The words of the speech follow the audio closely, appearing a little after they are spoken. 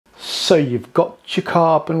So you've got your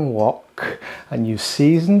carbon wok and you've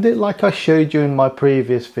seasoned it like I showed you in my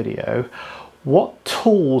previous video. What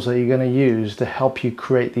tools are you going to use to help you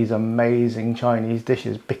create these amazing Chinese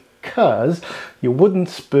dishes? Because your wooden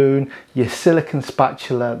spoon, your silicone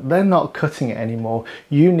spatula, they're not cutting it anymore.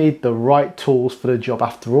 You need the right tools for the job.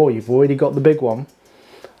 After all, you've already got the big one.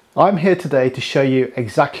 I'm here today to show you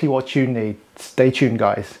exactly what you need. Stay tuned,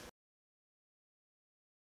 guys.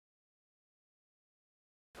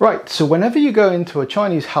 Right, so whenever you go into a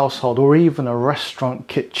Chinese household or even a restaurant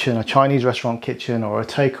kitchen, a Chinese restaurant kitchen or a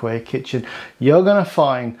takeaway kitchen, you're going to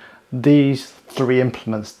find these three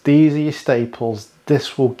implements. These are your staples.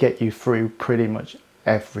 This will get you through pretty much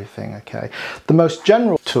everything, okay? The most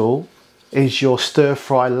general tool is your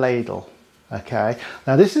stir-fry ladle, okay?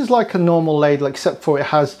 Now this is like a normal ladle except for it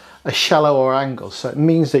has a shallower angle, so it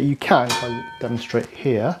means that you can, if I demonstrate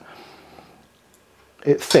here,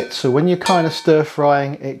 it fits. So when you're kind of stir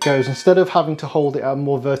frying, it goes, instead of having to hold it at a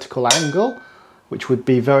more vertical angle, which would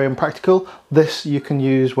be very impractical, this you can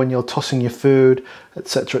use when you're tossing your food,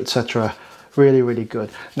 etc, etc. Really, really good.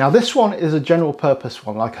 Now this one is a general purpose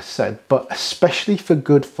one, like I said, but especially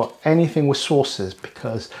good for anything with sauces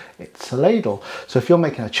because it's a ladle. So if you're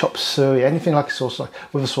making a chop suey, anything like a sauce,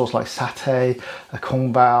 with a sauce like satay, a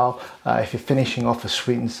kung pao, if you're finishing off a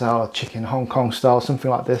sweet and sour chicken Hong Kong style, something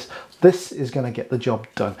like this, this is going to get the job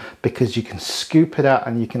done because you can scoop it out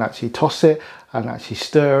and you can actually toss it and actually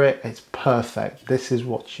stir it. It's perfect. This is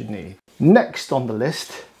what you need. Next on the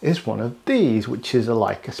list is one of these, which is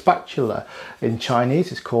like a spatula. In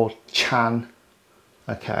Chinese, it's called chan,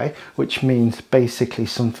 okay, which means basically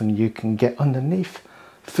something you can get underneath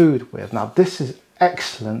food with. Now, this is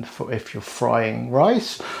excellent for if you're frying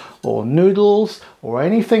rice or noodles or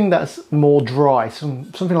anything that's more dry,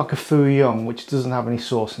 something like a fuyong, which doesn't have any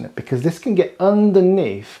sauce in it, because this can get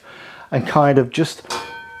underneath and kind of just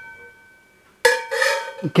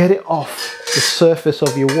get it off the surface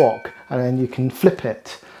of your wok, and then you can flip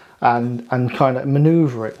it and kind of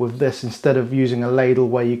maneuver it with this instead of using a ladle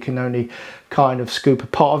where you can only kind of scoop a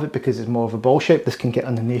part of it because it's more of a bowl shape. This can get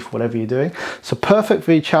underneath whatever you're doing. So perfect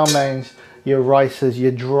for your chow meins, your rices,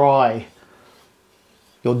 your dry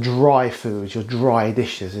foods, your dry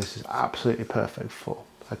dishes. This is absolutely perfect for.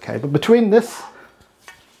 Okay, but between this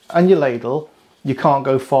and your ladle, you can't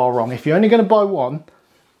go far wrong. If you're only going to buy one,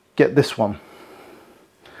 get this one,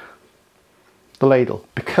 the ladle,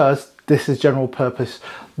 because this is general purpose.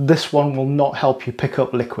 This one will not help you pick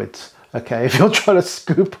up liquids. Okay, if you're trying to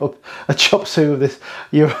scoop up a chop suey with this,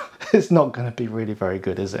 it's not going to be really very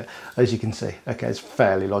good, is it? As you can see, okay, it's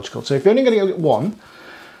fairly logical. So if you're only going to get one,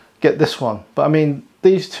 get this one. But I mean,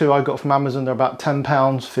 these two I got from Amazon. They're about £10,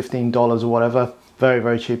 $15 or whatever. Very,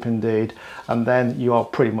 very cheap indeed. And then you are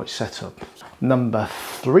pretty much set up. Number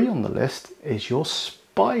 3 on the list is your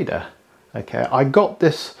spider. Okay, I got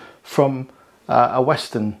this from a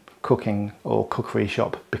Western cooking or cookery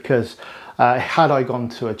shop because had I gone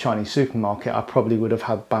to a Chinese supermarket, I probably would have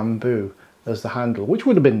had bamboo as the handle, which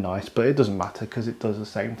would have been nice, but it doesn't matter because it does the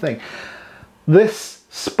same thing. This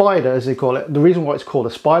spider, as they call it, the reason why it's called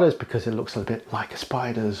a spider is because it looks a bit like a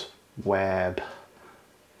spider's web.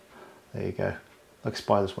 There you go, like a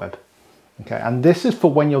spider's web. Okay, and this is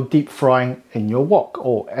for when you're deep frying in your wok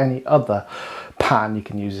or any other pan. You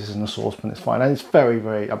can use this in a saucepan, it's fine. And it's very,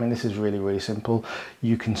 very, I mean, this is really, really simple.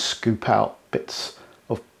 You can scoop out bits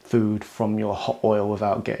of food from your hot oil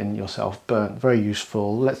without getting yourself burnt. Very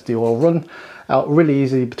useful. Lets the oil run out really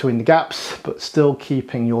easily between the gaps, but still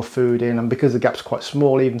keeping your food in. And because the gap's quite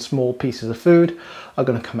small, even small pieces of food are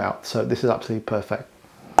going to come out. So this is absolutely perfect.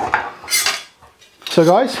 So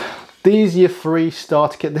guys, these are your 3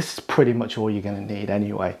 starter kit. This is pretty much all you're going to need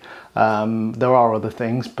anyway. There are other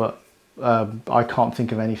things, but I can't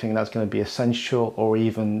think of anything that's going to be essential or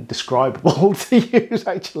even describable to use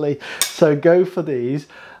actually. So go for these.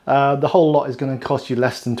 The whole lot is going to cost you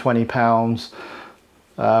less than £20,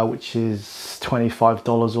 which is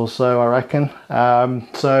 $25 or so, I reckon.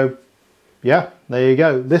 So yeah, there you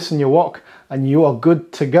go. This and your wok and you are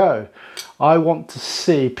good to go. I want to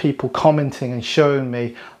see people commenting and showing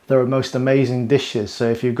me their most amazing dishes. So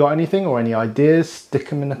if you've got anything or any ideas, stick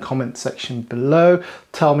them in the comment section below.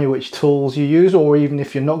 Tell me which tools you use, or even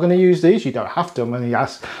if you're not going to use these, you don't have to. I'm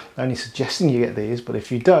only suggesting you get these, but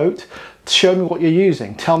if you don't, show me what you're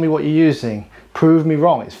using. Tell me what you're using. Prove me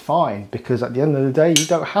wrong. It's fine, because at the end of the day, you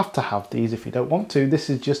don't have to have these if you don't want to. This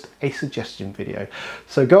is just a suggestion video.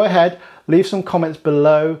 So go ahead, leave some comments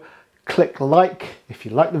below. Click like if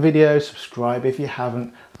you like the video, subscribe if you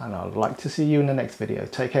haven't, and I'd like to see you in the next video.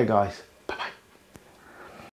 Take care, guys. Bye bye.